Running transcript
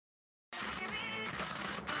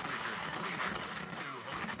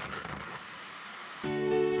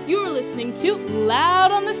listening to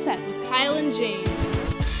Loud on the Set with Kyle and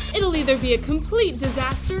James. It'll either be a complete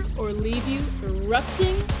disaster or leave you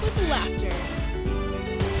erupting with laughter.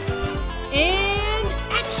 And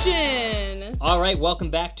action! All right, welcome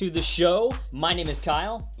back to the show. My name is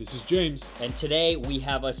Kyle. This is James. And today we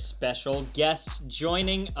have a special guest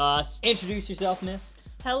joining us. Introduce yourself, miss.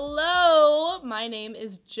 Hello, my name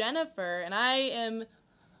is Jennifer, and I am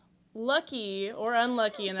lucky or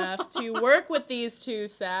unlucky enough to work with these two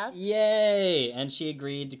saps. Yay! And she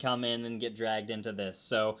agreed to come in and get dragged into this.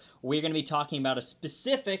 So we're going to be talking about a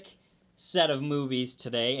specific set of movies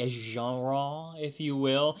today, a genre, if you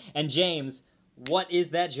will. And James, what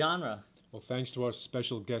is that genre? Well, thanks to our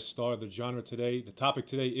special guest star, the topic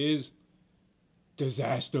today is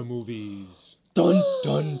disaster movies. Dun,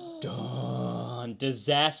 dun, dun.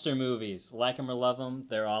 Disaster movies. Like them or love them,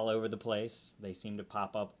 they're all over the place. They seem to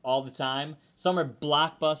pop up all the time. Some are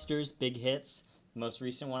blockbusters, big hits. The most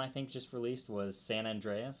recent one I think just released was San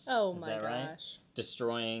Andreas. Oh Is my that gosh. right?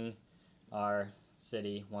 Destroying our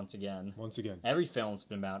city once again. Every film's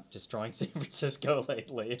been about destroying San Francisco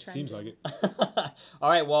lately. Seems like it. All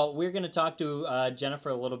right, well, we're going to talk to Jennifer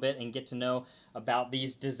a little bit and get to know about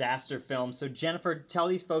these disaster films. So, Jennifer, tell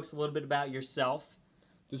these folks a little bit about yourself.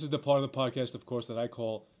 This is the part of the podcast, of course, that I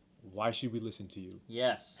call, Why Should We Listen to You?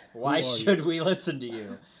 Yes. Why should we listen to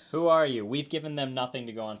you? Who are you? We've given them nothing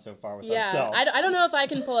to go on so far with ourselves. I don't know if I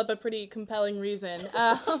can pull up a pretty compelling reason.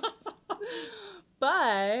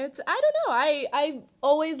 But I don't know. I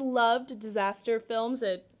always loved disaster films.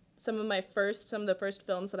 Some of the first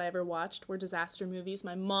films that I ever watched were disaster movies.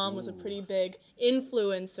 My mom was a pretty big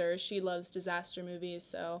influencer. She loves disaster movies,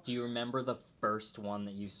 so. Do you remember the first one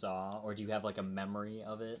that you saw, or do you have like a memory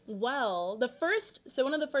of it? Well,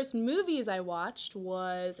 one of the first movies I watched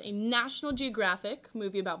was a National Geographic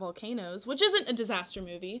movie about volcanoes, which isn't a disaster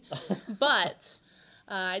movie, but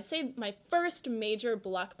I'd say my first major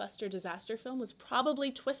blockbuster disaster film was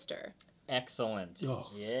probably Twister. Excellent.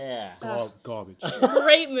 Oh. Yeah. Garbage.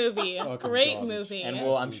 Great movie. Fucking Great garbage. movie. And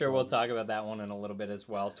I'm sure we'll talk about that one in a little bit as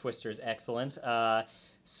well. Twister's excellent.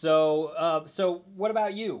 So what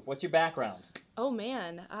about you? What's your background? Oh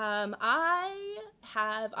man, I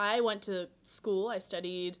went to school. I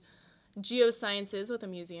studied geosciences with a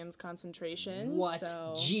museums concentration. What?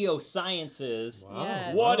 So. Geosciences? Wow.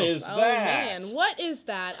 Yes. What is Oh that? man, what is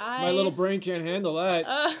that? My little brain can't handle that.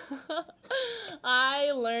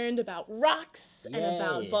 I learned about rocks and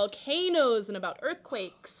about Yay. volcanoes and about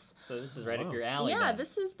earthquakes. So this is right up your alley. Yeah, then.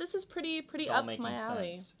 this is pretty It's all up making my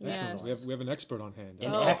alley. sense. Yes. Excellent. We have an expert on hand.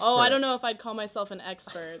 An Oh, expert. I don't know if I'd call myself an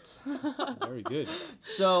expert. Very good.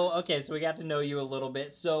 So we got to know you a little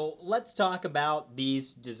bit. So let's talk about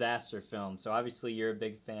these disaster films. So obviously you're a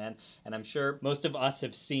big fan, and I'm sure most of us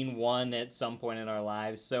have seen one at some point in our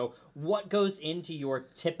lives. So what goes into your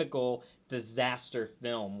typical disaster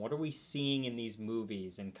film? What are we seeing in these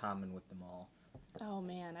movies in common with them all? Oh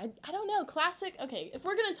man, I don't know. Classic. Okay, if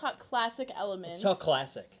we're gonna talk classic elements, Let's talk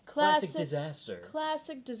classic. Classic disaster.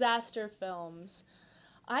 Classic disaster films.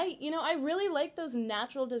 I really like those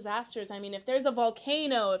natural disasters. I mean, if there's a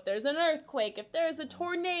volcano, if there's an earthquake, if there's a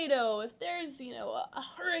tornado, if there's a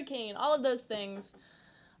hurricane, all of those things,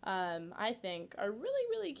 I think are really,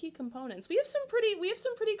 really key components. We have some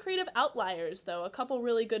pretty creative outliers though. A couple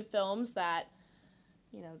really good films that,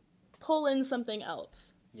 pull in something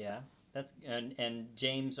else. Yeah. And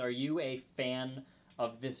James, are you a fan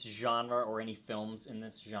of this genre or any films in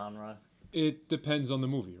this genre? It depends on the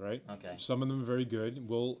movie, right? Okay. Some of them are very good.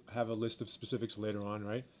 We'll have a list of specifics later on,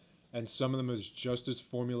 right? And some of them is just as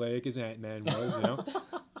formulaic as Ant-Man was,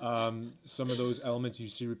 Some of those elements you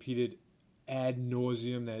see repeated ad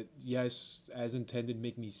nauseum that, yes, as intended,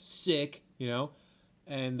 make me sick,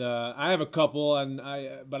 And I have a couple,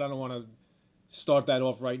 but I don't want to start that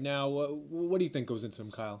off right now. What do you think goes into them,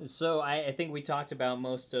 Kyle? So I think we talked about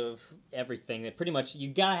most of everything. That pretty much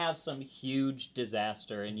you gotta have some huge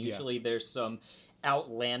disaster, and usually there's some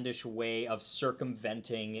outlandish way of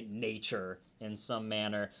circumventing nature in some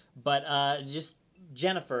manner. But just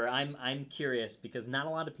Jennifer, I'm curious because not a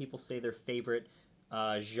lot of people say their favorite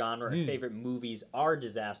genre or favorite movies are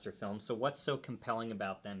disaster films. So what's so compelling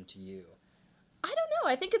about them to you? I don't know.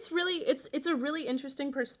 I think it's a really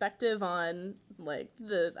interesting perspective on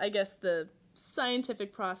the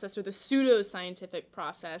scientific process or the pseudo-scientific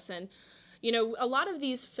process. And a lot of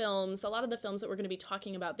the films that we're going to be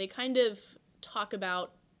talking about, they kind of talk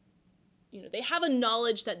about they have a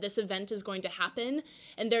knowledge that this event is going to happen,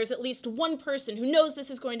 and there's at least one person who knows this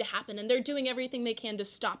is going to happen, and they're doing everything they can to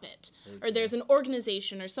stop it. Okay. Or there's an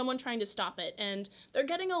organization or someone trying to stop it, and they're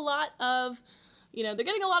getting a lot of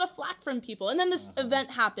flack from people. And then this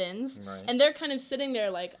event happens, right. And they're kind of sitting there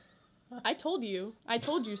like, I told you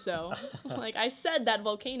so. Like, I said that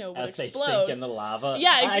volcano would As explode. they sink in the lava.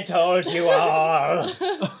 Yeah, I told you all.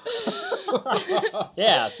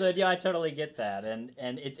 Yeah, so yeah, I totally get that, and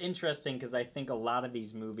it's interesting because I think a lot of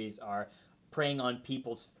these movies are preying on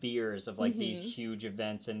people's fears of like these huge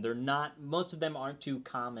events, and they're not. Most of them aren't too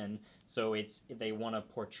common, so they want to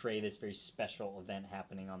portray this very special event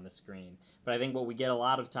happening on the screen. But I think what we get a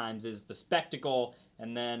lot of times is the spectacle,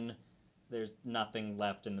 and then there's nothing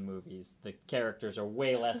left in the movies. The characters are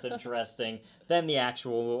way less interesting than the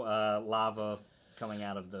actual lava coming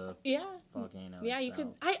out of the volcano. Yeah, you itself.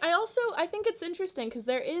 could. I think it's interesting because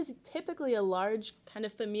there is typically a large kind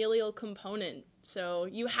of familial component. So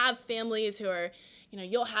you have families who are,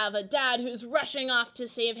 you'll have a dad who's rushing off to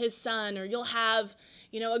save his son, or you'll have,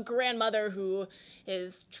 a grandmother who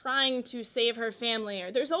is trying to save her family,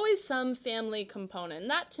 or there's always some family component. And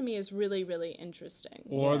that to me is really, really interesting.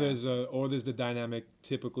 Or there's the dynamic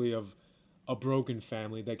typically of a broken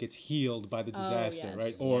family that gets healed by the disaster, yes.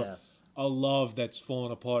 right? Or a love that's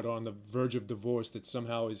fallen apart or on the verge of divorce that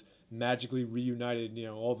somehow is magically reunited.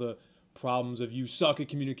 All the problems of you suck at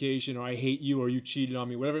communication, or I hate you, or you cheated on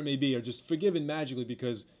me, whatever it may be, are just forgiven magically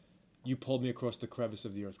because you pulled me across the crevice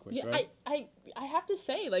of the earthquake. Yeah, right? I have to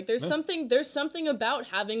say, like, there's something about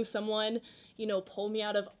having someone, pull me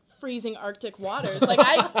out of freezing Arctic waters. Like,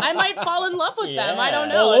 I might fall in love with them. I don't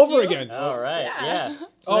know. All over again. All right. Yeah.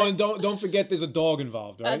 So and don't forget, there's a dog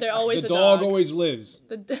involved, right? There always the a dog. dog. Always lives.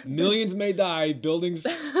 Millions may die. Buildings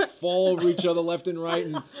fall over each other left and right,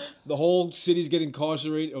 and the whole city's getting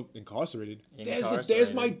incarcerated. Oh, incarcerated.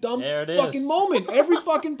 There's my dumb fucking moment. Every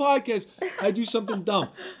fucking podcast, I do something dumb.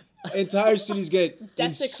 Entire cities get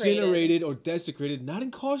incinerated or desecrated, not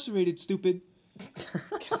incarcerated, stupid.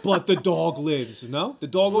 But the dog lives, no? The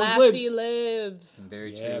dog always lives. Lassie lives.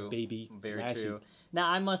 Very true. Yeah, baby. Very Lassie. true. Now,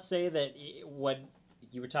 I must say that what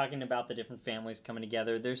you were talking about, the different families coming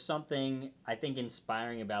together, there's something, I think,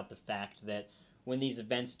 inspiring about the fact that when these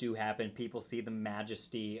events do happen, people see the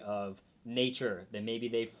majesty of nature that maybe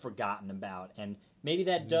they've forgotten about. And maybe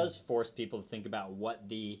that does force people to think about what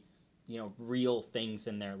the real things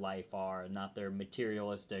in their life are, not their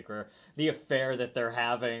materialistic or the affair that they're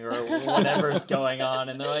having or whatever's going on.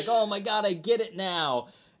 And they're like, oh my God, I get it now.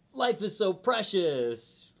 Life is so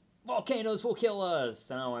precious. Volcanoes will kill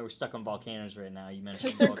us. I don't know why we're stuck on volcanoes right now. You mentioned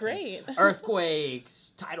because they're great.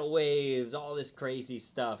 Earthquakes, tidal waves, all this crazy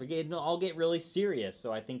stuff. It all get really serious.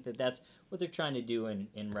 So I think that's what they're trying to do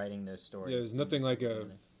in writing those stories. Yeah, there's nothing like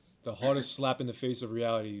the hardest slap in the face of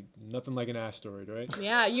reality. Nothing like an asteroid, right?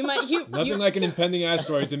 Yeah, Nothing like an impending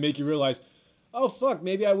asteroid to make you realize, oh fuck,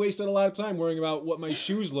 maybe I wasted a lot of time worrying about what my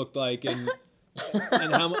shoes looked like and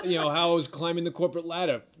how how I was climbing the corporate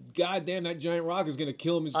ladder. God damn, that giant rock is gonna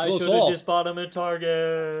kill him. I should have just bought him at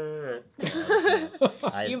Target.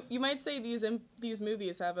 You might say these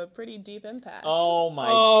movies have a pretty deep impact. Oh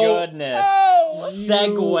my goodness.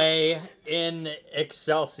 Segue in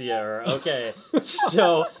Excelsior. Okay,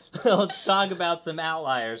 so let's talk about some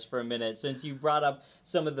outliers for a minute, since you brought up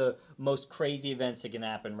some of the most crazy events that can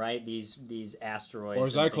happen, right? These asteroids. Or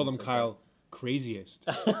as I call them, Kyle, craziest.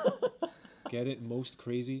 Get it? Most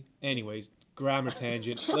crazy? Anyways, grammar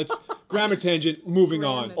tangent. Moving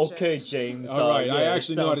on. Okay, James. All right, I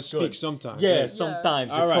actually know how to speak sometimes. Yeah,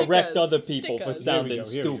 sometimes. All right. Correct other people for sounding Here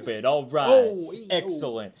we go. stupid. All right.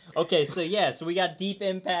 Excellent. Okay, so we got Deep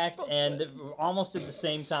Impact, and almost at the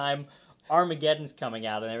same time, Armageddon's coming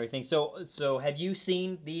out and everything. So have you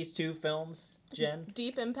seen these two films, Jen?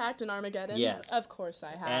 Deep Impact and Armageddon? Yes. Of course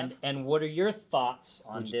I have. And what are your thoughts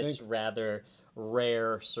on What'd you this think? rather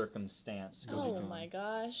rare circumstance? Oh my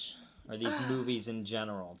gosh. Or these movies in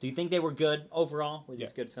general? Do you think they were good overall? Were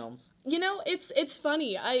these good films? It's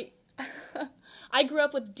funny. I grew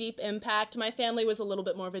up with Deep Impact. My family was a little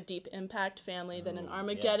bit more of a Deep Impact family than an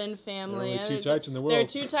Armageddon family. There are only two types in the world. There are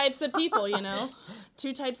two types of people,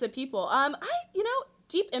 Two types of people.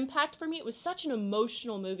 Deep Impact for me, it was such an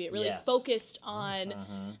emotional movie. It really focused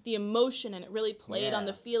on the emotion, and it really played on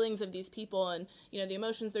the feelings of these people and, the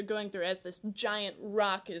emotions they're going through as this giant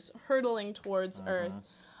rock is hurtling towards Earth.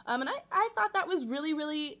 And I thought that was really,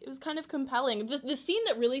 really, it was kind of compelling. The scene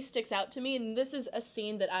that really sticks out to me, and this is a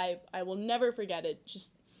scene that I will never forget it,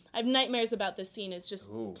 I have nightmares about this scene, is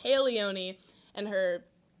just Téa Leoni and her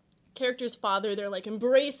character's father. They're like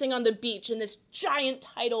embracing on the beach, and this giant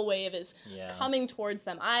tidal wave is coming towards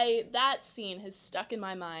them. That scene has stuck in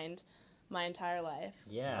my mind my entire life.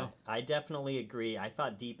 Yeah, I definitely agree. I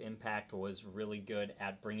thought Deep Impact was really good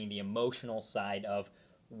at bringing the emotional side of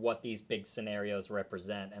what these big scenarios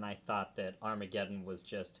represent, and I thought that Armageddon was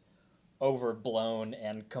just overblown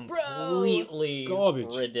and completely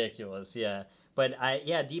garbage. ridiculous. Yeah,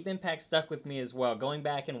 But Deep Impact stuck with me as well. Going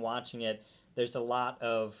back and watching it, there's a lot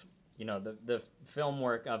of, the film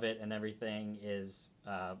work of it and everything is,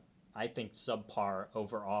 I think, subpar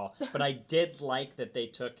overall. But I did like that they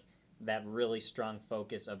took that really strong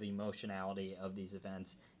focus of the emotionality of these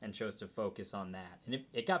events and chose to focus on that. And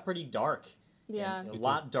it got pretty dark. Yeah. A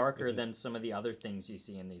lot darker than some of the other things you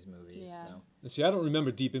see in these movies. Yeah. So. See, I don't remember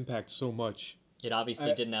Deep Impact so much. It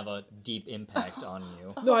obviously didn't have a deep impact on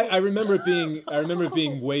you. No, I remember it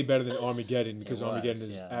being way better than Armageddon because Armageddon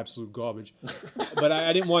is absolute garbage. But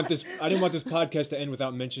I didn't want this podcast to end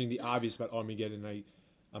without mentioning the obvious about Armageddon.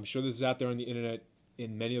 I'm sure this is out there on the internet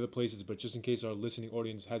in many other places, but just in case our listening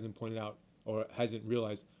audience hasn't pointed out or hasn't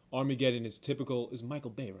realized, Armageddon is Michael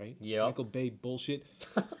Bay, right? Yeah. Michael Bay bullshit.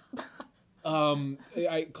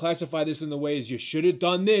 I classify this in the ways you should have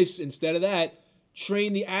done this instead of that.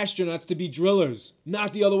 Train the astronauts to be drillers,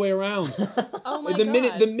 not the other way around. Oh my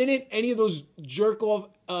God. The minute any of those jerk off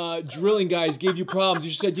drilling guys gave you problems,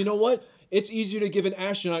 you said, you know what? It's easier to give an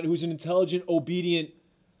astronaut who's an intelligent, obedient,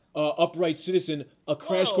 upright citizen a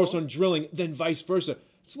crash course on drilling than vice versa.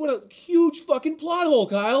 So what a huge fucking plot hole,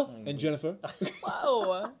 Kyle and Jennifer.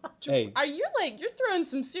 Whoa. Hey. Are you you're throwing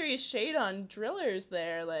some serious shade on drillers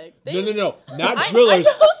there? No, not drillers.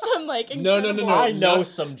 I know some incredible... No. I know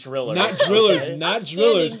some drillers. Not drillers, not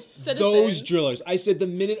drillers. Citizens. Those drillers. I said the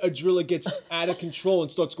minute a driller gets out of control and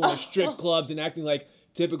starts going to strip clubs and acting like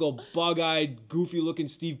typical bug-eyed, goofy-looking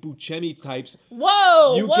Steve Buscemi types.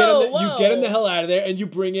 Whoa, you get him the hell out of there and you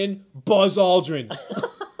bring in Buzz Aldrin.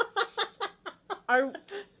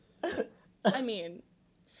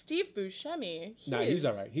 Steve Buscemi. He's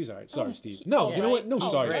all right. Sorry, Steve. No, you know what? No,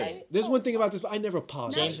 sorry. Great. There's one thing about this, but I never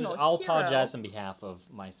apologize. James, I'll apologize on behalf of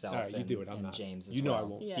myself. All right, you do it. I'm not. James as you know well. I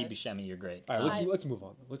won't. Steve Buscemi, you're great. All right, let's move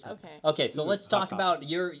on. Okay, so let's talk about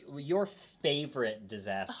your favorite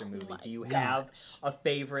disaster movie. Do you have a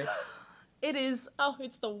favorite? It is.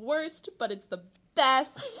 It's the worst, but it's the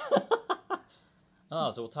best. So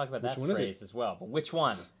we'll talk about that phrase as well. But which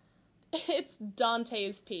one? It's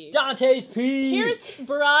Dante's Peak. Dante's Peak! Pierce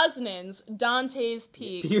Brosnan's Dante's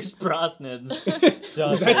Peak. Pierce Brosnan's Dante's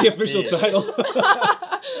Is that the official title?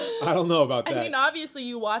 I don't know about that. I mean, obviously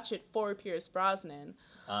you watch it for Pierce Brosnan.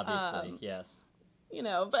 Obviously, yes.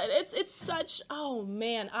 But it's such... Oh,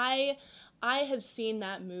 man. I have seen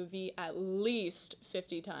that movie at least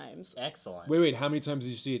 50 times. Excellent. Wait. How many times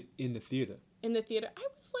did you see it in the theater? In the theater, I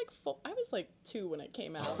was like 2 when it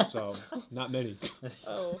came out. So not many.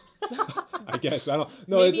 Oh. I guess I don't.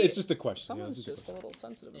 No, it's just a question. Someone's just a little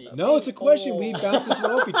sensitive about. No, it's a question. We bounce this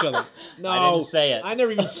one off each other. No, I didn't say it. I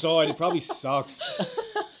never even saw it. It probably sucks.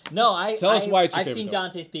 No, tell us why it's your I've favorite, seen though.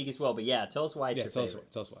 Dante's Peak as well, but tell us why it's your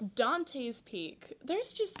favorite. Tell us why. Dante's Peak.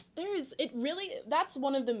 That's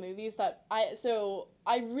one of the movies that I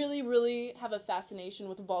really, really have a fascination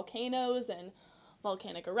with volcanoes and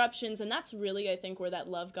volcanic eruptions, and that's really, I think, where that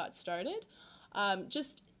love got started.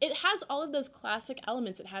 It has all of those classic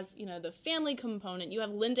elements. It has, the family component. You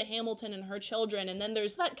have Linda Hamilton and her children, and then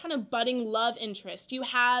there's that kind of budding love interest. You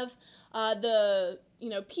have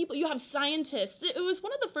people, you have scientists. It was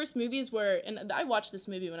one of the first movies and I watched this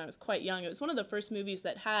movie when I was quite young. It was one of the first movies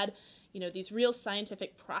that had, these real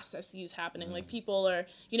scientific processes happening. Like people are,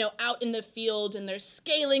 out in the field and they're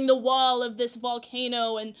scaling the wall of this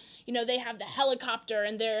volcano, and, they have the helicopter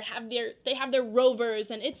and they have their rovers,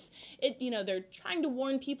 and they're trying to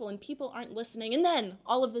warn people and people aren't listening. And then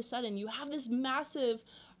all of a sudden you have this massive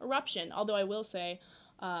eruption. Although I will say,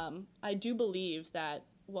 I do believe that,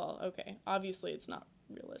 obviously it's not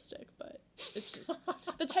realistic, but it's just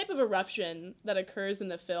the type of eruption that occurs in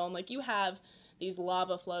the film. Like, you have these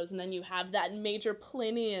lava flows, and then you have that major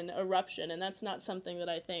Plinian eruption, and that's not something that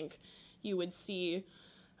I think you would see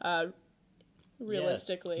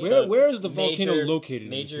realistically. Yes. Where is the volcano located?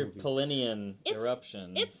 Major in this Plinian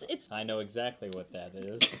eruption. It's. I know exactly what that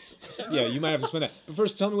is. Yeah, you might have to explain that. But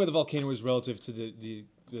first, tell me where the volcano is relative to the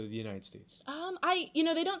United States.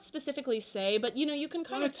 They don't specifically say, but you can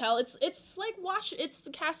kind of tell. It's like it's the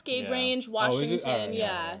Cascade Range, Washington. Oh, is it?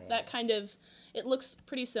 Yeah, that kind of. It looks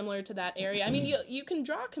pretty similar to that area. I mean, you can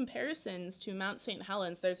draw comparisons to Mount St.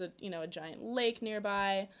 Helens. There's a giant lake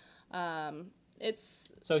nearby.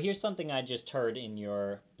 So here's something I just heard in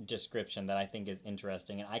your description that I think is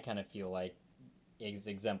interesting, and I kind of feel like is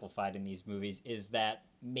exemplified in these movies, is that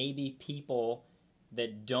maybe people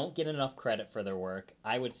that don't get enough credit for their work,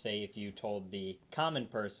 I would say if you told the common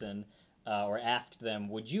person or asked them,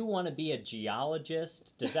 would you want to be a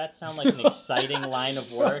geologist? Does that sound like an exciting line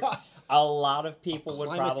of work? A lot of people would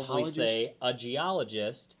probably say a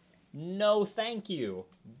geologist, no thank you.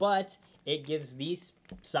 But it gives these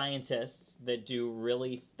scientists that do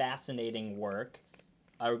really fascinating work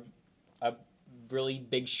a really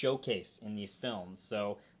big showcase in these films.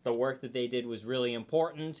 So the work that they did was really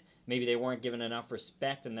important. Maybe they weren't given enough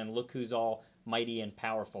respect, and then look who's all mighty and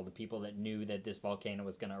powerful, the people that knew that this volcano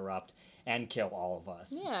was going to erupt and kill all of us.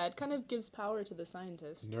 Yeah, it kind of gives power to the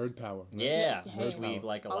scientists. Nerd power. Yeah, Hey, which we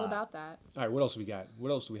like a all lot. about that. All right, what else we got?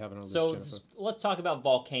 What else do we have on our So list, Jennifer? let's talk about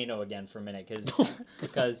Volcano again for a minute,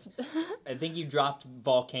 because I think you dropped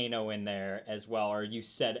Volcano in there as well, or you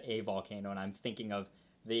said a volcano, and I'm thinking of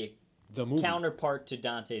the movie. counterpart to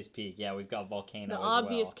Dante's Peak. Yeah, we've got Volcano The as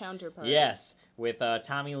obvious well. counterpart. Yes, with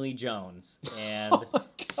Tommy Lee Jones and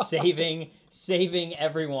saving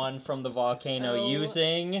everyone from the volcano Oh,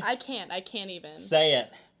 using. I can't even. Say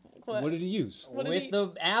it. What did he use? What did with he-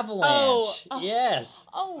 the avalanche. Oh. Yes.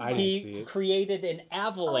 Oh, I my- didn't see He it. created an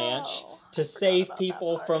avalanche Oh, to I save forgot about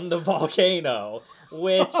people that from part. the volcano,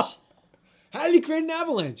 which How did he create an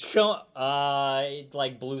avalanche? it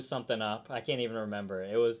like blew something up. I can't even remember.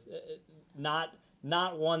 It was not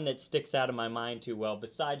one that sticks out of my mind too well,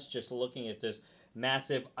 besides just looking at this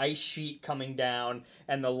massive ice sheet coming down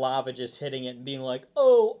and the lava just hitting it and being like,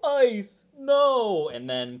 oh, ice, no, and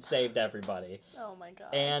then saved everybody. Oh my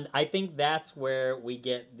god. And I think that's where we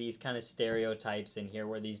get these kind of stereotypes in here,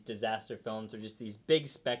 where these disaster films are just these big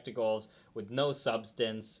spectacles with no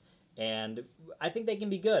substance. And I think they can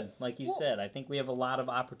be good, like you said. I think we have a lot of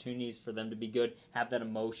opportunities for them to be good, have that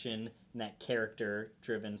emotion and that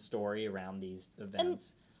character-driven story around these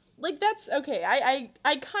events. Like, that's okay.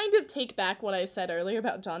 I kind of take back what I said earlier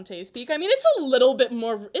about Dante's Peak. I mean, it's a little bit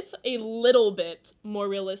more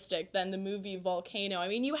realistic than the movie Volcano. I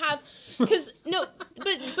mean, you have, because no,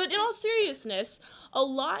 but in all seriousness, a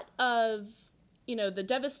lot of, you know, the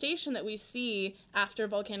devastation that we see after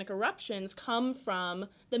volcanic eruptions come from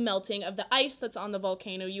the melting of the ice that's on the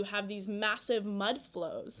volcano. You have these massive mud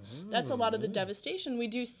flows. That's a lot of the devastation. We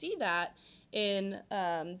do see that in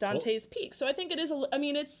Dante's Peak. So I think it is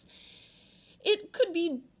it could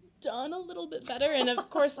be done a little bit better. And of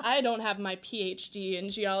course, I don't have my PhD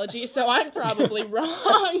in geology, so I'm probably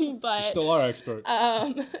wrong. But Still our expert.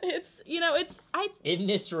 In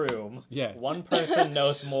this room, Yeah. one person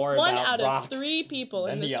knows more one about out of rocks 3 people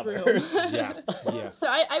in than this the room. others. Yeah. So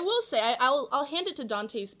I will say I'll hand it to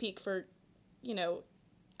Dante's Peak for, you know,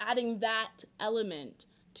 adding that element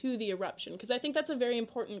to the eruption, because I think that's a very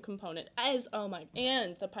important component. And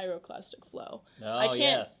the pyroclastic flow. Oh, I can't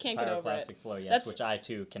yes, get over it. pyroclastic flow, yes, That's- which I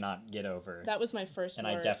too cannot get over. That was my first and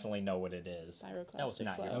word. I definitely know what it is. Pyroclastic That was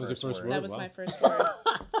not flow. your That was your first first word. word? That was Wow. my first word.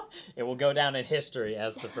 It will go down in history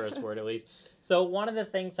as the first word, at least. So one of the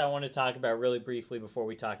things I want to talk about really briefly before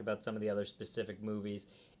we talk about some of the other specific movies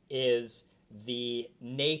is the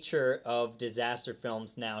nature of disaster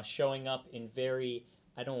films now showing up in very,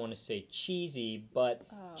 I don't want to say cheesy, but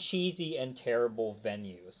cheesy and terrible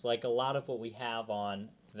venues. Like a lot of what we have on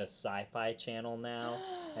the Sci-Fi Channel now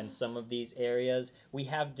and some of these areas. We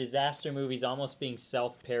have disaster movies almost being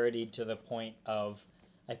self-parodied to the point of,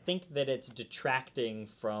 I think that it's detracting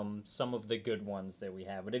from some of the good ones that we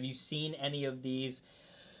have. But have you seen any of these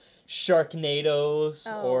Sharknadoes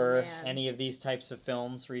or man. any of these types of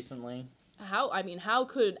films recently? How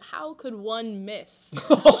could one miss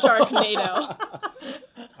Sharknado?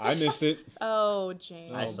 I missed it. Oh,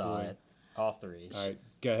 James. I Oh, saw boy. it. All 3. All right,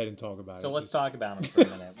 go ahead and talk about it. So let's Just- talk about them for a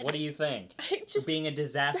minute. What do you think? I just Being a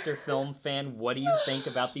disaster film fan, what do you think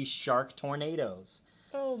about these shark tornadoes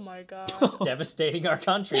oh my god. devastating our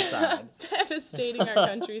countryside? Devastating our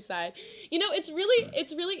countryside. You know, it's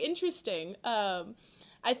really interesting.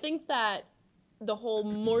 I think that the whole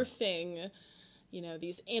morphing, you know,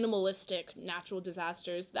 these animalistic natural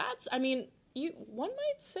disasters, one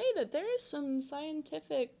might say that there is some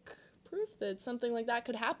scientific proof that something like that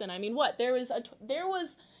could happen. I mean, there was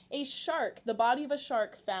a shark, the body of a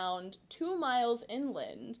shark found 2 miles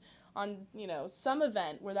inland on, you know, some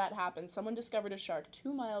event where that happened. Someone discovered a shark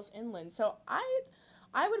 2 miles inland. So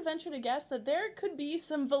I would venture to guess that there could be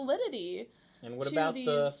some validity. And what To about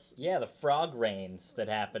these- the frog rains that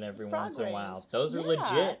happen every Frog once in a while? rains. Those are Yeah.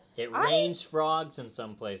 legit. It rains frogs in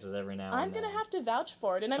some places every now I'm and then. gonna have to vouch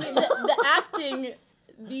for it. And I mean, the acting,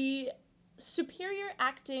 the superior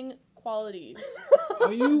acting qualities.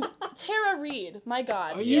 Are you Tara Reid, my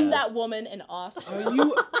God, Are give you- that woman an Oscar. are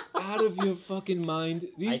you out of your fucking mind?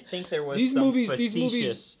 I think there was these some movies-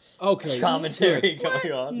 facetious Okay. commentary What?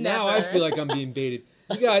 going on. No. Now I Never. feel like I'm being baited.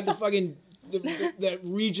 You got the fucking that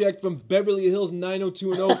reject from Beverly Hills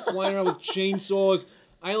 90210 flying around with chainsaws.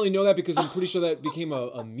 I only know that because I'm pretty sure that became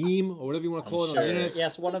a meme or whatever you want to call it on the Sure. internet.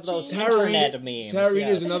 Yes, one of those Tara internet memes. Tara Reid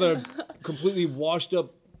yes. is another completely washed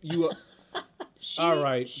up All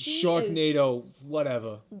right, she Sharknado,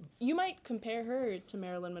 whatever. You might compare her to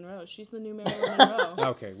Marilyn Monroe. She's the new Marilyn Monroe.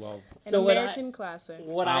 Okay, well, An So American classic.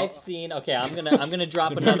 What I've seen, okay, I'm gonna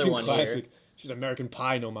drop another American one classic. here. She's American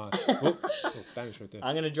Pie, no mas. Oh, Spanish right there.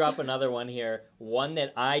 I'm gonna drop another one here. One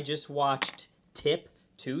that I just watched tip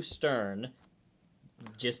to stern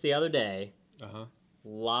just the other day. Uh-huh.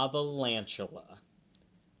 Lavalantula.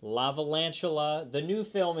 Lavalantula, the new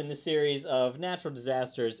film in the series of natural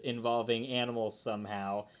disasters involving animals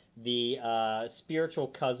somehow. The spiritual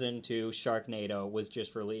cousin to Sharknado was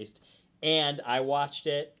just released. And I watched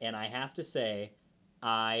it, and I have to say,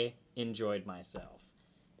 I enjoyed myself.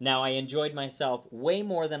 Now, I enjoyed myself way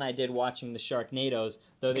more than I did watching the Sharknadoes,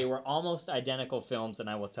 though they were almost identical films, and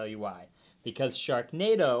I will tell you why. Because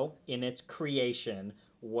Sharknado, in its creation,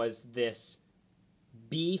 was this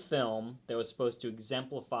B film that was supposed to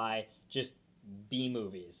exemplify just B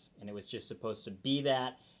movies. And it was just supposed to be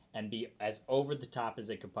that and be as over the top as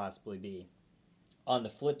it could possibly be. On the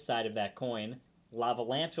flip side of that coin,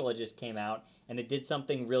 Lavalantula just came out, and it did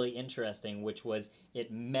something really interesting, which was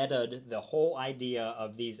it meta'd the whole idea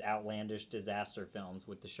of these outlandish disaster films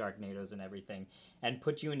with the Sharknadoes and everything, and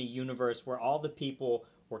put you in a universe where all the people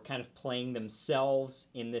were kind of playing themselves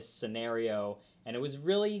in this scenario, and it was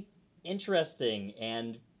really interesting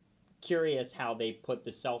and curious how they put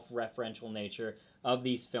the self-referential nature of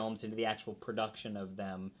these films into the actual production of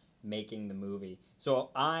them making the movie. So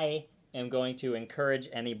I am going to encourage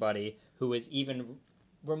anybody who is even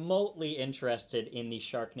remotely interested in the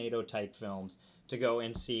Sharknado type films to go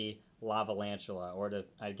and see Lavalantula, or to,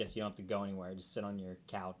 I guess you don't have to go anywhere, just sit on your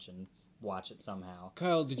couch and watch it somehow.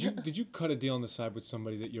 Kyle, did you cut a deal on the side with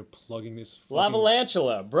somebody that you're plugging this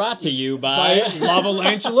Lavalantula, brought to you by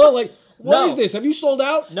Lavalantula? Like, what is this? Have you sold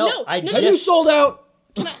out? No, Have you sold out?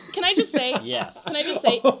 Can I just say? Yes. Can I just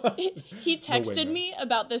say? He texted man. me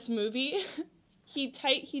about this movie. He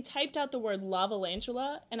typed out the word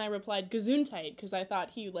Lavalantula, and I replied Gesundheit because I thought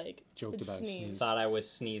he Joked would about sneeze. Thought I was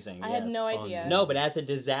sneezing. I had yes. no idea. No, but as a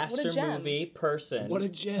disaster gem. movie person, What a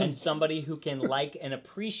gem. and somebody who can like and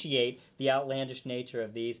appreciate the outlandish nature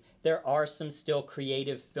of these, there are some still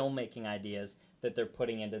creative filmmaking ideas that they're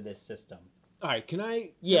putting into this system. All right, can I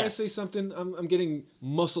Yes. say something? I'm getting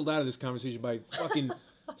muscled out of this conversation by fucking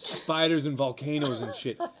spiders and volcanoes and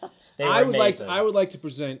shit. They were I amazing. would like to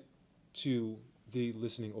present to the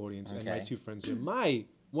listening audience and my Okay. two friends here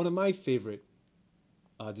one of my favorite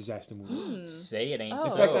disaster movies. Say it ain't Oh. In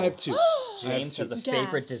so. fact, I have two. James has a Gas.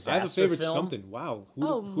 favorite disaster I have a favorite film. something. Wow.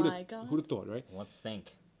 Oh my God. Who'd have thought, right? Let's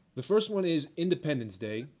think. The first one is Independence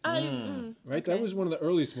Day. Right, Okay. that was one of the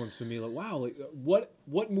earliest ones for me. Like, wow, like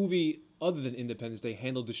what movie other than Independence Day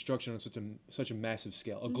handled destruction on such a massive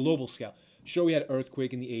scale, a global scale? Sure, we had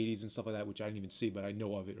earthquake in the '80s and stuff like that, which I didn't even see, but I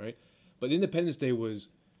know of it, right? But Independence Day was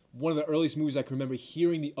one of the earliest movies I can remember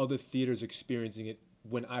hearing the other theaters experiencing it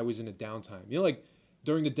when I was in a downtime. You know, like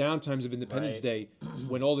during the downtimes of Independence Right. Day,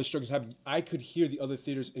 when all the struggles happened, I could hear the other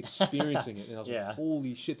theaters experiencing it, and I was Yeah. like,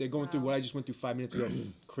 "Holy shit, they're going through what I just went through 5 minutes ago."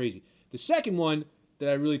 Crazy. The second one that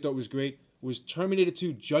I really thought was great was Terminator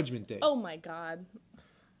 2: Judgment Day. Oh my God.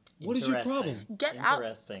 What is your Interesting. problem? Get out.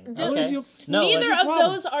 Interesting. The- What is Okay. your- No, Neither your of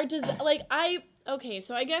problem? those are okay,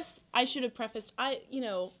 so I guess I should have prefaced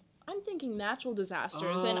I'm thinking natural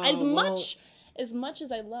disasters, and as much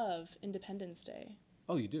as I love Independence Day,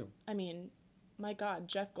 Oh, you do. I mean, my God,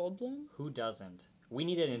 Jeff Goldblum. Who doesn't? We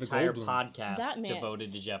need an entire Goldblum. podcast That man.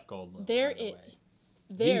 devoted to Jeff Goldblum. There by the it. way.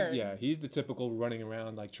 There, He's the typical running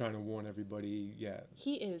around like trying to warn everybody. Yeah.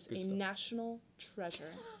 he is Good a stuff. national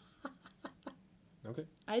treasure. Okay.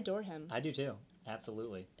 I adore him. I do too.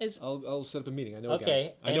 Absolutely. I'll set up a meeting. I know Okay, a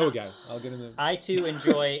guy. I and know a guy. I'll get him there. I too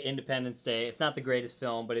enjoy Independence Day. It's not the greatest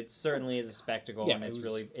film, but it certainly is a spectacle, Yeah, and it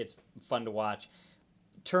was- it's fun to watch.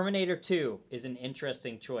 Terminator 2 is an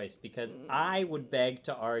interesting choice because I would beg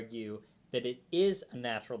to argue that it is a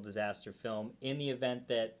natural disaster film in the event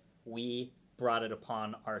that we brought it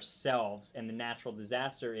upon ourselves, and the natural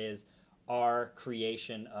disaster is our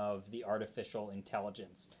creation of the artificial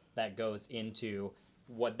intelligence that goes into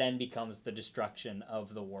what then becomes the destruction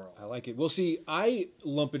of the world. I like it. Well, see, I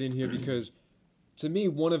lump it in here because, to me,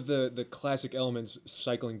 one of the classic elements,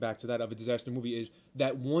 cycling back to that, of a disaster movie is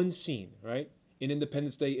that one scene, right? In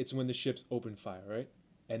Independence Day, it's when the ships open fire, right?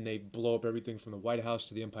 And they blow up everything from the White House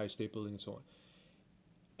to the Empire State Building and so on.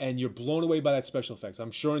 And you're blown away by that special effects.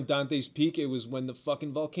 I'm sure in Dante's Peak, it was when the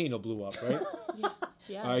fucking volcano blew up, right?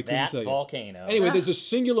 Yeah. I couldn't That tell you. volcano. Anyway, there's a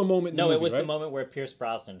singular moment in No, the it movie, was right? the moment where Pierce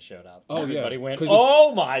Brosnan showed up. Oh, yeah, Everybody went, 'cause it's-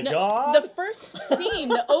 "Oh my No, god!" the first scene,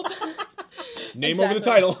 the open. Name over the Exactly.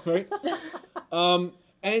 title, right?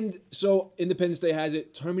 And so Independence Day has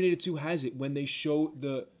it. Terminator 2 has it. When they show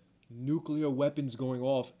the nuclear weapons going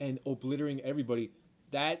off and obliterating everybody,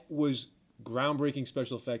 that was groundbreaking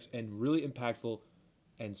special effects and really impactful.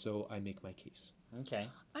 And so I make my case. Okay.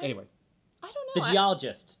 Anyway. I don't The know.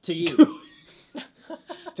 geologist, to you.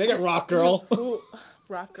 Take it, Rock Girl. Ooh,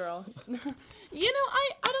 Rock Girl. I don't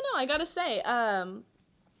know. I gotta say, I'm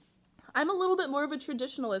a little bit more of a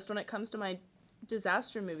traditionalist when it comes to my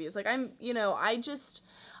disaster movies. Like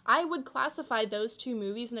I would classify those two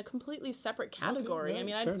movies in a completely separate category. Okay,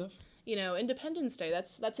 I fair mean, enough. Independence Day,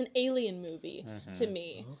 that's an alien movie to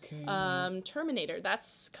me. Okay. Terminator,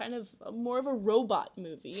 that's kind of more of a robot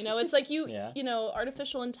movie. It's like Yeah.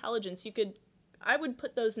 Artificial intelligence, I would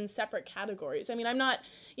put those in separate categories. I mean, I'm not,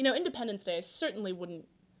 Independence Day, I certainly wouldn't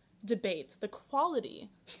debate the quality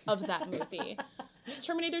of that movie.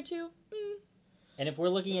 Terminator 2, And if we're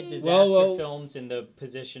looking at disaster Well- films in the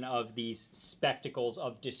position of these spectacles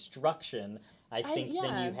of destruction, I think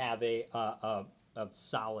then you have a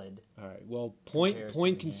solid. All right. Well, point Comparison,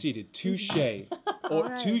 yeah. conceded. Touche. All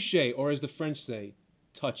right. Touche, or as the French say,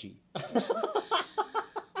 touchy.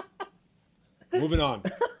 Moving on.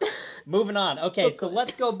 Moving on. Okay, so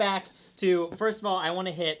let's go back to, first of all, I want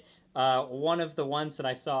to hit one of the ones that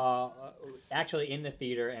I saw actually in the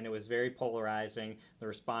theater, and it was very polarizing, the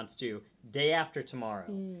response to Day After Tomorrow.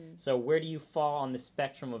 So where do you fall on the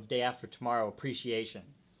spectrum of Day After Tomorrow appreciation?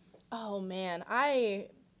 Oh man,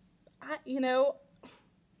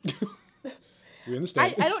 We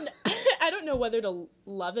understand. I don't know whether to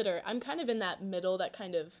love it or I'm kind of in that middle, that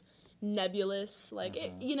kind of nebulous, like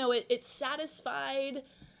it satisfied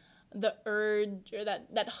the urge or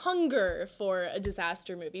that hunger for a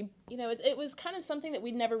disaster movie. It was kind of something that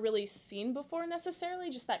we'd never really seen before necessarily,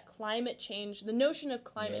 just that climate change, the notion of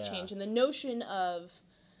climate change and the notion of,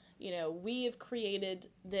 we have created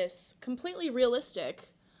this completely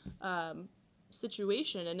realistic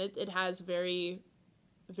situation, and it has very,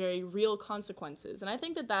 very real consequences. And I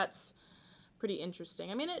think that that's pretty interesting.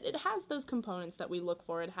 I mean, it has those components that we look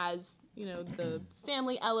for. It has, the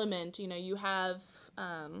family element. You have...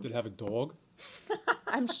 Did it have a dog?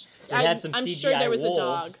 I'm had some CGI sure there was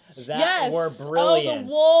wolves a dog. that were Oh, brilliant.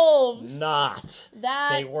 the wolves. Not.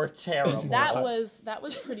 They were terrible. That was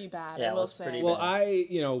pretty bad, Yeah, I it will was say. pretty Well,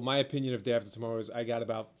 bad. my opinion of Day After Tomorrow is I got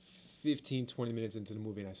about 15, 20 minutes into the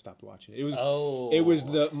movie and I stopped watching it. It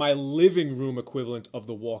was my living room equivalent of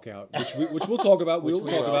The Walkout, which we'll talk about. We'll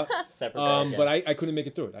talk about. Separate. But I couldn't make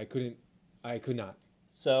it through it. I could not.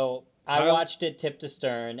 So I watched it tip to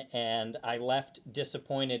stern, and I left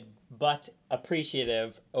disappointed but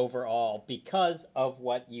appreciative overall because of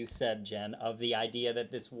what you said, Jen, of the idea that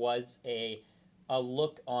this was a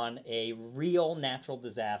look on a real natural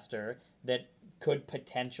disaster that could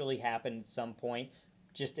potentially happen at some point,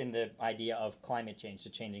 just in the idea of climate change, the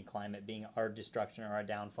changing climate being our destruction or our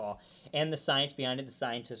downfall, and the science behind it, the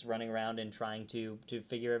scientists running around and trying to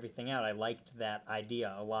figure everything out. I liked that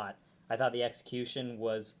idea a lot. I thought the execution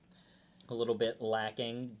was a little bit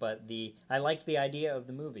lacking, but I liked the idea of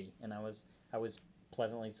the movie, and I was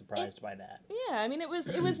pleasantly surprised by that. Yeah, I mean, it was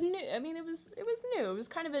new. I mean, it was new. It was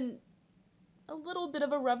kind of a little bit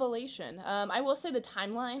of a revelation. I will say the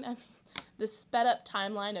timeline. I mean, the sped up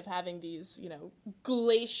timeline of having these,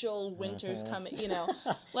 glacial winters coming.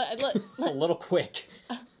 It's a little quick.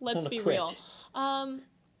 Let's be real. And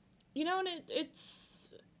it's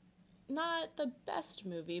not the best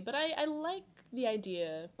movie, but I like the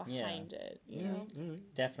idea behind it. You know?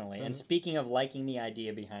 Definitely. And speaking of liking the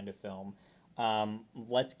idea behind a film,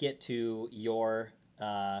 let's get to your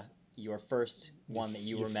first one that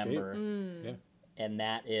you remember, and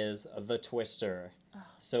that is The Twister.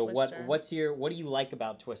 So Twister. what do you like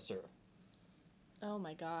about Twister? Oh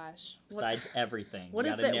my gosh! Besides everything, what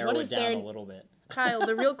you is gotta there- narrow what it is down there- a little bit. Kyle,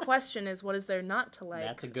 the real question is, what is there not to like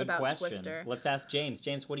That's a good about question. Twister? Let's ask James.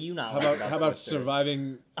 James, what do you not How like about about how about Twister?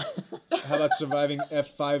 surviving? How about surviving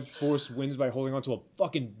F5 force winds by holding onto a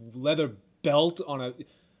fucking leather belt on a?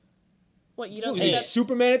 What, you don't Was think he that's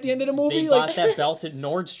Superman at the end of the movie? They bought that belt at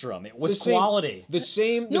Nordstrom. It was The same- quality. The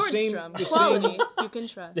same Nordstrom quality you can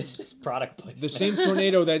trust? This is product placement. The same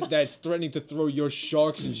tornado that's threatening to throw your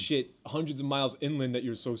sharks and shit hundreds of miles inland that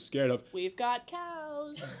you're so scared of. We've got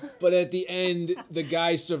cows. But at the end, the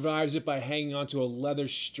guy survives it by hanging onto a leather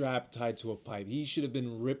strap tied to a pipe. He should have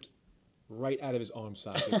been ripped right out of his arm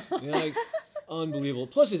sockets. Unbelievable.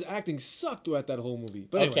 Plus, his acting sucked throughout that whole movie.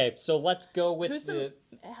 But anyway. Okay, so let's go with Who's the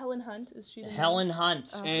Helen Hunt? Is she the Helen Hunt,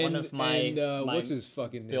 And, one of my what's his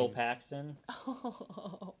fucking name? Bill Paxton.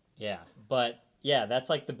 Oh. Yeah, but yeah, that's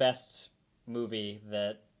like the best movie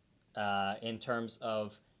that, in terms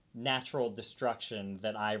of natural destruction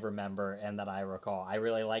that I remember and that I recall. I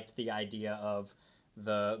really liked the idea of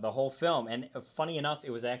the whole film, and funny enough,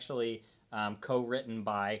 it was actually co-written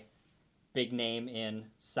by big name in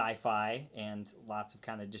sci-fi and lots of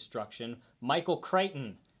kind of destruction, Michael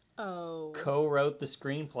Crichton. Oh. Co-wrote the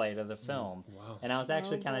screenplay to the film. Wow. And I was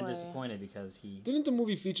actually kind of boy. disappointed because he... Didn't the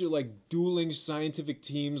movie feature like dueling scientific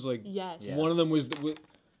teams? Like Yes. Yes. one of them was,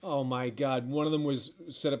 oh my God, one of them was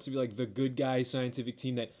set up to be like the good guy scientific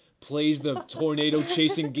team that plays the tornado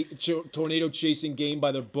chasing game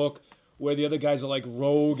by the book, where the other guys are like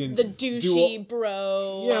rogue and The douchey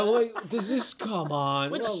bro. Yeah, like does this come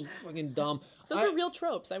on? Which- Well, fucking dumb. Those are real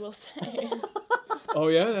tropes, I will say. Oh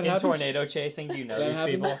yeah, that In happens? tornado chasing, do you know That these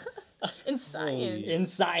happens? people? In science. In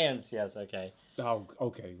science, yes, okay. Oh,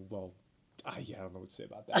 okay. Well, yeah, I don't know what to say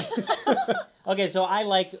about that. Okay, so I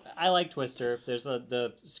like Twister.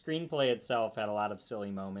 The screenplay itself had a lot of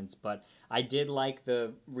silly moments, but I did like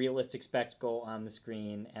the realistic spectacle on the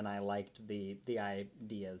screen, and I liked the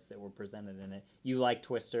ideas that were presented in it. You like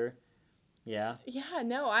Twister? Yeah. Yeah,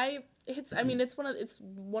 no, it's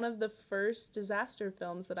one of the first disaster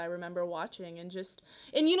films that I remember watching, and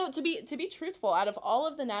you know, to be truthful, out of all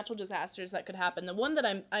of the natural disasters that could happen, the one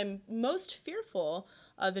that I'm most fearful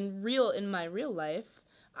of in my real life,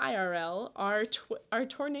 IRL, are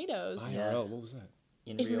tornadoes. Yeah. IRL, what was that?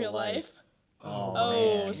 In real life. Oh,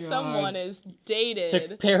 Oh, man. someone is dated.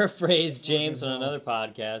 To paraphrase James on another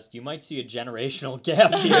podcast, you might see a generational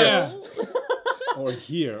gap here. Yeah. Or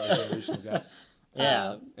here, a generational gap.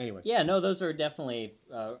 Yeah. Anyway. Yeah, no, those are definitely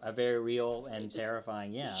a very real and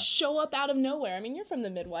terrifying, yeah. Show up out of nowhere. I mean, you're from the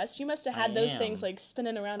Midwest. You must have had those am. things like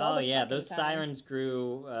spinning around all Oh, the yeah, fucking those time. sirens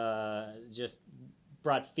grew, just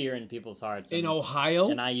brought fear in people's hearts. In and, Ohio?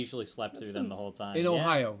 And I usually slept through them the whole time. In yeah.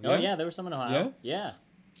 Ohio, Oh, yeah? yeah, there were some in Ohio. Yeah.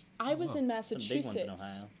 I was in big ones in Massachusetts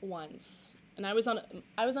Ohio. once, and I was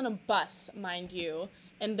on a bus, mind you,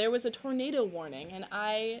 and there was a tornado warning, and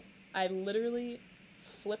I literally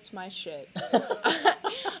flipped my shit.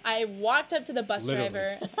 I walked up to the bus Literally.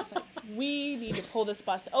 driver. I was like, "We need to pull this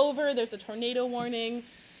bus over. There's a tornado warning."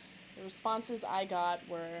 The responses I got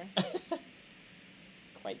were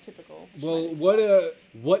quite typical. which Well, you might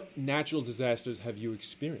expect. what natural disasters have you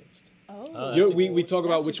experienced? Oh, that's We talk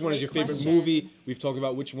about that's a which one is great your favorite question. movie. We've talked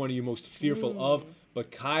about which one are you most fearful of.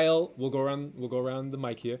 But Kyle, we'll go around the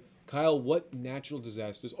mic here. Kyle, what natural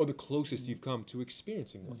disasters, or the closest you've come to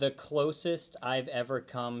experiencing one? The closest I've ever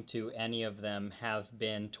come to any of them have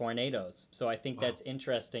been tornadoes. So I think that's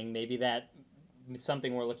interesting. Maybe that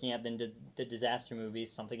something we're looking at in the disaster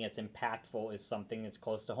movies, something that's impactful is something that's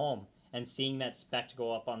close to home. And seeing that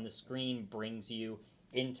spectacle up on the screen brings you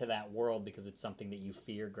into that world because it's something that you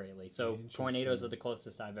fear greatly. So tornadoes are the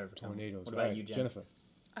closest I've ever come. Tornadoes. What All about right, you, Jen? Jennifer?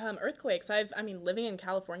 Earthquakes. Living in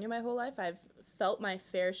California my whole life, I've felt my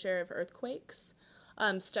fair share of earthquakes.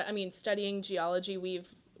 Studying geology,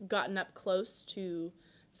 we've gotten up close to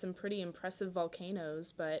some pretty impressive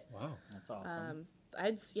volcanoes, but Wow. That's awesome.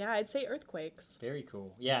 I'd say earthquakes. Very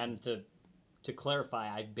cool. Yeah, and to clarify,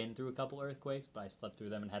 I've been through a couple earthquakes, but I slept through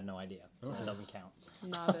them and had no idea. So that doesn't count.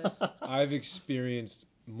 Novice. I've experienced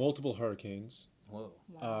multiple hurricanes. Whoa.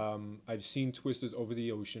 Wow. I've seen twisters over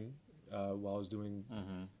the ocean while I was doing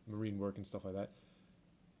Mm-hmm. marine work and stuff like that.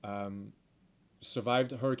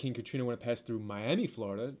 Survived Hurricane Katrina when it passed through Miami,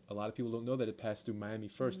 Florida. A lot of people don't know that it passed through Miami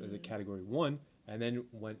first as a Category 1 and then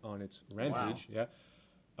went on its rampage. Wow.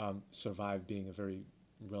 Yeah. Survived being a very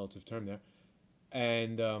relative term there.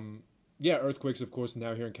 And earthquakes, of course,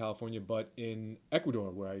 now here in California, but in Ecuador,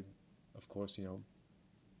 where I, of course,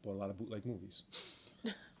 bought a lot of bootleg movies.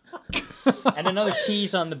 And another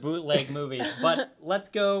tease on the bootleg movies. But let's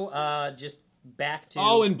go just back to...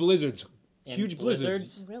 Oh, and blizzards. in Huge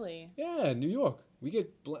blizzards. Really? Yeah, New York. We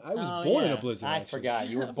get. I was Oh, born in yeah. a blizzard. I actually. forgot.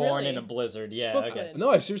 You were born in a Really? blizzard. Yeah, Brooklyn. okay.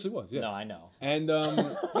 No, I seriously was. Yeah. No, I know. And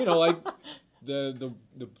like the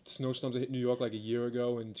snowstorms that hit New York like a year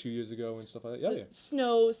ago and 2 years ago and stuff like that. Yeah.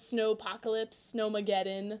 Snowpocalypse,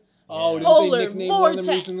 Snowmageddon. Oh, didn't Polar they nickname one of them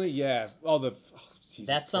vortex. recently? Yeah. Oh, Jesus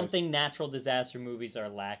That's Christ. something natural disaster movies are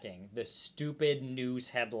lacking. The stupid news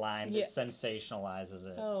headline Yeah. that sensationalizes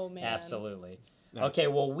it. Oh, man. Absolutely. No. Okay,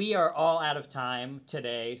 well, we are all out of time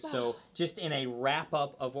today. So, just in a wrap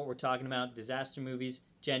up of what we're talking about, disaster movies.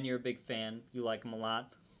 Jen, you're a big fan. You like them a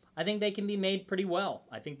lot. I think they can be made pretty well.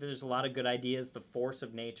 I think there's a lot of good ideas. The force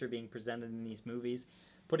of nature being presented in these movies,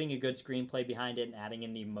 putting a good screenplay behind it, and adding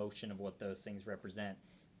in the emotion of what those things represent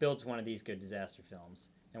builds one of these good disaster films.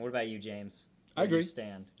 And what about you, James? I Where do you agree.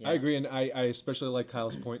 stand? I agree, and I especially like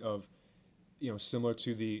Kyle's point of, similar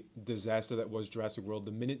to the disaster that was Jurassic World.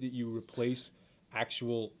 The minute that you replace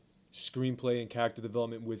actual screenplay and character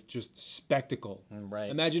development with just spectacle. Right.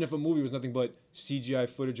 Imagine if a movie was nothing but CGI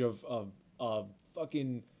footage of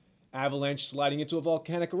fucking avalanche sliding into a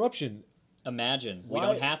volcanic eruption. Imagine. Why? We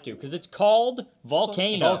don't have to, because it's called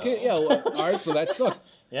Volcano. Okay, yeah, well, all right, so that sucks.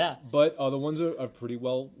 Yeah. But other ones are pretty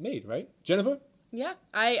well made, right? Jennifer? Yeah,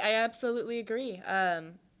 I absolutely agree.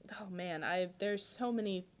 Oh man, there's so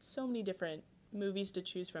many different movies to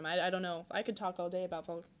choose from. I don't know. I could talk all day about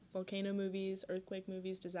volcano movies, earthquake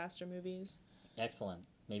movies, disaster movies. Excellent.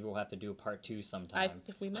 Maybe we'll have to do a part 2 sometime. I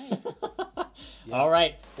think we might. Yeah. All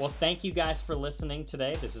right. Well, thank you guys for listening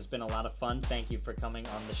today. This has been a lot of fun. Thank you for coming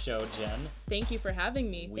on the show, Jen. Thank you for having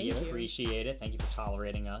me. We appreciate it. Thank you for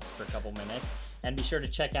tolerating us for a couple minutes. And be sure to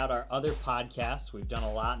check out our other podcasts. We've done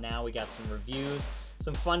a lot now. We got some reviews,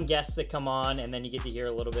 some fun guests that come on, and then you get to hear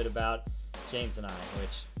a little bit about James and I,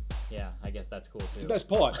 which, yeah, I guess that's cool too. The best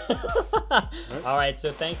part. All right.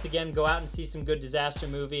 So thanks again. Go out and see some good disaster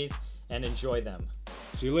movies and enjoy them.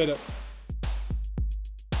 See you later.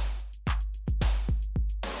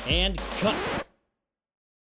 And cut.